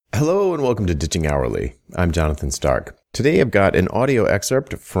Hello and welcome to Ditching Hourly. I'm Jonathan Stark. Today I've got an audio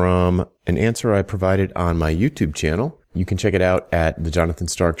excerpt from an answer I provided on my YouTube channel. You can check it out at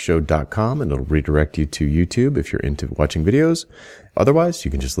thejonathanstarkshow.com and it'll redirect you to YouTube if you're into watching videos. Otherwise, you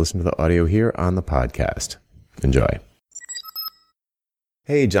can just listen to the audio here on the podcast. Enjoy.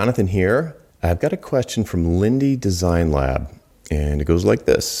 Hey, Jonathan here. I've got a question from Lindy Design Lab, and it goes like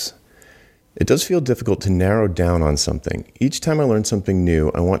this. It does feel difficult to narrow down on something. Each time I learn something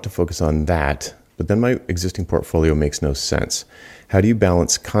new, I want to focus on that, but then my existing portfolio makes no sense. How do you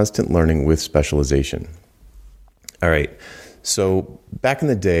balance constant learning with specialization? All right. So back in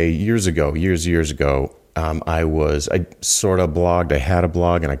the day, years ago, I sort of blogged. I had a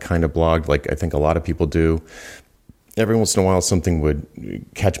blog and I kind of blogged like I think a lot of people do. Every once in a while, something would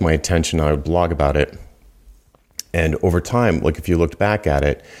catch my attention. I would blog about it. And over time, like if you looked back at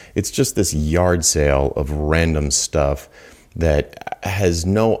it, it's just this yard sale of random stuff that has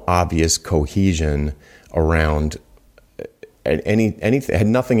no obvious cohesion around anything, had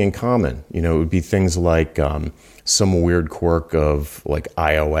nothing in common. You know, it would be things like some weird quirk of like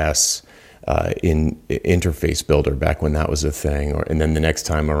iOS in Interface Builder back when that was a thing. And then the next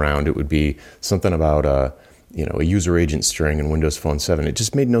time around, it would be something about a user agent string in Windows Phone 7. It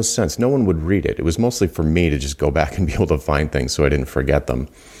just made no sense. No one would read it. It was mostly for me to just go back and be able to find things so I didn't forget them.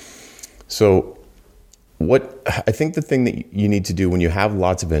 So what I think the thing that you need to do when you have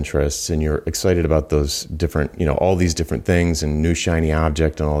lots of interests and you're excited about those different, all these different things and new shiny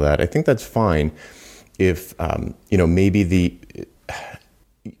object and all that, I think that's fine if, maybe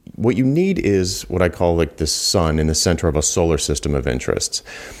what you need is what I call like the sun in the center of a solar system of interests.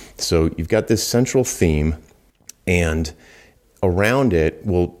 So you've got this central theme, and around it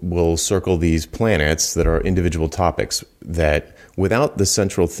we'll circle these planets that are individual topics that without the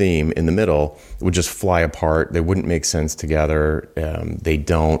central theme in the middle would just fly apart. They wouldn't make sense together. They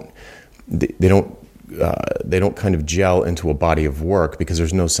don't kind of gel into a body of work because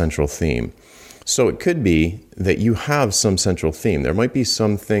there's no central theme. So it could be that you have some central theme. There might be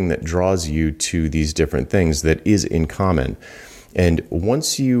something that draws you to these different things that is in common. And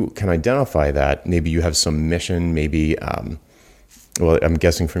once you can identify that, maybe you have some mission, maybe, I'm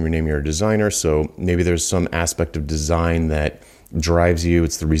guessing from your name you're a designer, so maybe there's some aspect of design that drives you.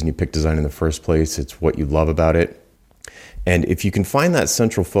 It's the reason you picked design in the first place. It's what you love about it. And if you can find that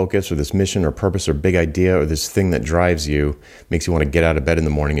central focus or this mission or purpose or big idea or this thing that drives you, makes you want to get out of bed in the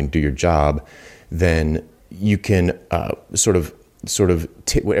morning and do your job, then you can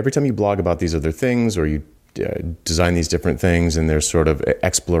every time you blog about these other things or you design these different things and they're sort of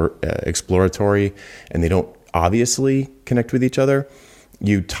exploratory and they don't obviously connect with each other,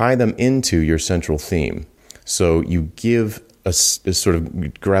 you tie them into your central theme. So you give a sort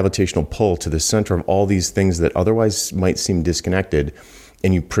of gravitational pull to the center of all these things that otherwise might seem disconnected,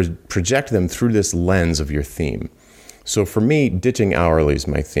 and you project them through this lens of your theme. So for me, ditching hourly is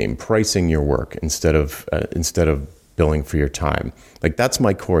my theme, pricing your work instead of billing for your time. Like that's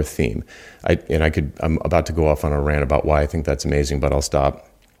my core theme. I'm about to go off on a rant about why I think that's amazing, but I'll stop.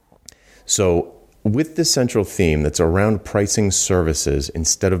 So with this central theme that's around pricing services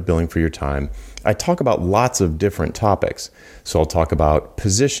instead of billing for your time, I talk about lots of different topics. So I'll talk about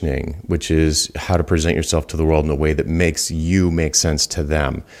positioning, which is how to present yourself to the world in a way that makes you make sense to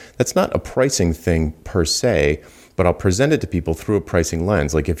them. That's not a pricing thing per se, but I'll present it to people through a pricing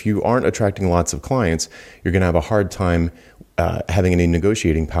lens. Like if you aren't attracting lots of clients, you're going to have a hard time having any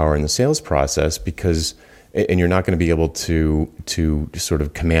negotiating power in the sales process and you're not going to be able to sort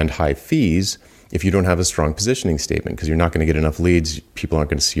of command high fees if you don't have a strong positioning statement, because you're not going to get enough leads. People aren't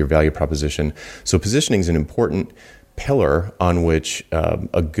going to see your value proposition. So positioning is an important pillar on which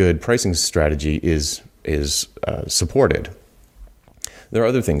a good pricing strategy is supported. There are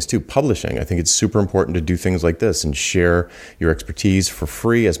other things too. Publishing. I think it's super important to do things like this and share your expertise for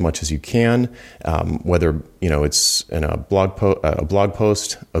free as much as you can. Whether it's in a blog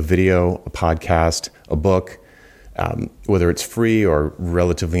post, a video, a podcast, a book. Whether it's free or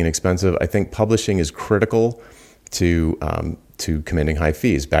relatively inexpensive, I think publishing is critical to commanding high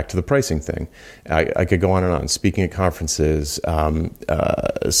fees. Back to the pricing thing. I could go on and on. Speaking at conferences,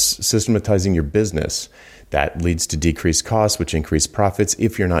 systematizing your business. That leads to decreased costs, which increase profits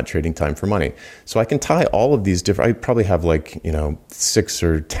if you're not trading time for money. So I can tie all of these different, I probably have 6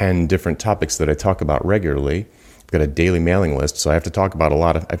 or 10 different topics that I talk about regularly. I've got a daily mailing list, so I have to come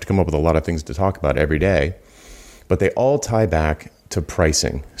up with a lot of things to talk about every day. But they all tie back to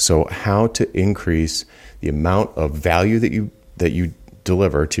pricing. So how to increase the amount of value that you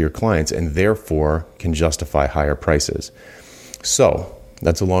deliver to your clients and therefore can justify higher prices. So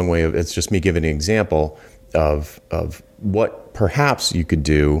that's a long way of, it's just me giving an example. of what perhaps you could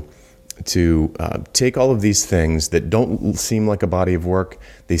do to take all of these things that don't seem like a body of work.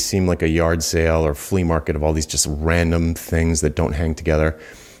 They seem like a yard sale or flea market of all these just random things that don't hang together.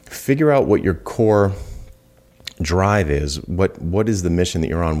 Figure out what your core drive is. What is the mission that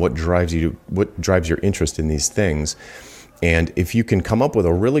you're on? What drives you? What drives your interest in these things? And if you can come up with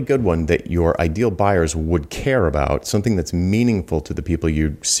a really good one that your ideal buyers would care about, something that's meaningful to the people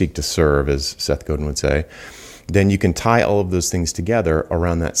you seek to serve, as Seth Godin would say, then you can tie all of those things together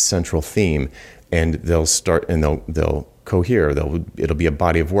around that central theme, and they'll start and they'll cohere. It'll be a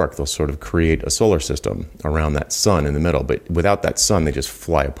body of work. They'll sort of create a solar system around that sun in the middle. But without that sun, they just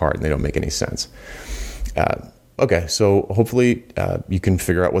fly apart and they don't make any sense. Okay, so hopefully you can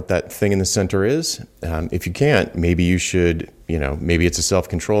figure out what that thing in the center is. If you can't, maybe you should, maybe it's a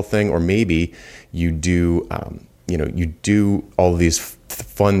self-control thing, or maybe you do, you do all of these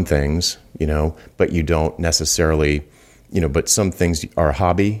fun things, but you don't necessarily, but some things are a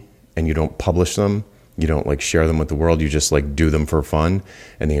hobby and you don't publish them. You don't share them with the world. You just do them for fun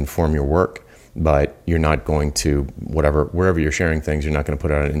and they inform your work. But you're not going to wherever you're sharing things, you're not going to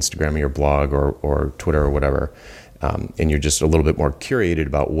put it on Instagram or your blog or Twitter or whatever. And you're just a little bit more curated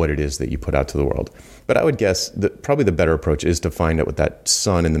about what it is that you put out to the world. But I would guess that probably the better approach is to find out what that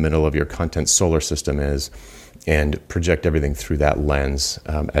sun in the middle of your content solar system is and project everything through that lens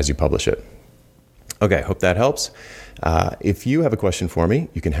as you publish it. Okay, hope that helps. If you have a question for me,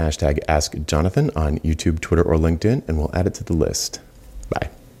 you can hashtag Ask Jonathan on YouTube, Twitter, or LinkedIn, and we'll add it to the list. Bye.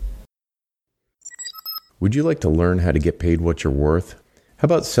 Would you like to learn how to get paid what you're worth? How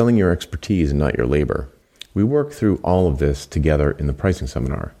about selling your expertise and not your labor? We work through all of this together in the pricing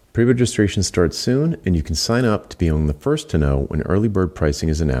seminar. Pre-registration starts soon, and you can sign up to be among the first to know when early bird pricing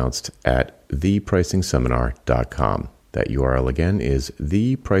is announced at thepricingseminar.com. That URL again is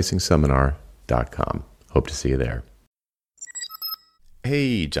thepricingseminar.com. Hope to see you there.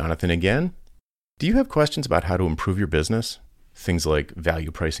 Hey, Jonathan again. Do you have questions about how to improve your business? Things like value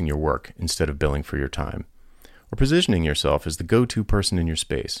pricing your work instead of billing for your time, or positioning yourself as the go-to person in your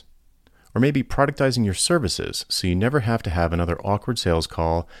space, or maybe productizing your services so you never have to have another awkward sales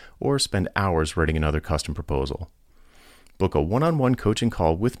call or spend hours writing another custom proposal. Book a one-on-one coaching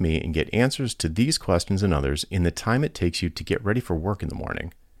call with me and get answers to these questions and others in the time it takes you to get ready for work in the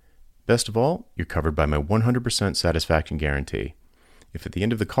morning. Best of all, you're covered by my 100% satisfaction guarantee. If at the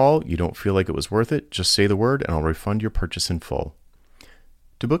end of the call you don't feel like it was worth it, just say the word and I'll refund your purchase in full.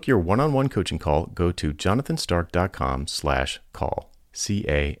 To book your one-on-one coaching call, go to jonathanstark.com/call,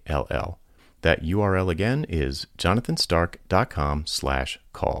 CALL. That URL again is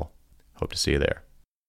jonathanstark.com/call. Hope to see you there.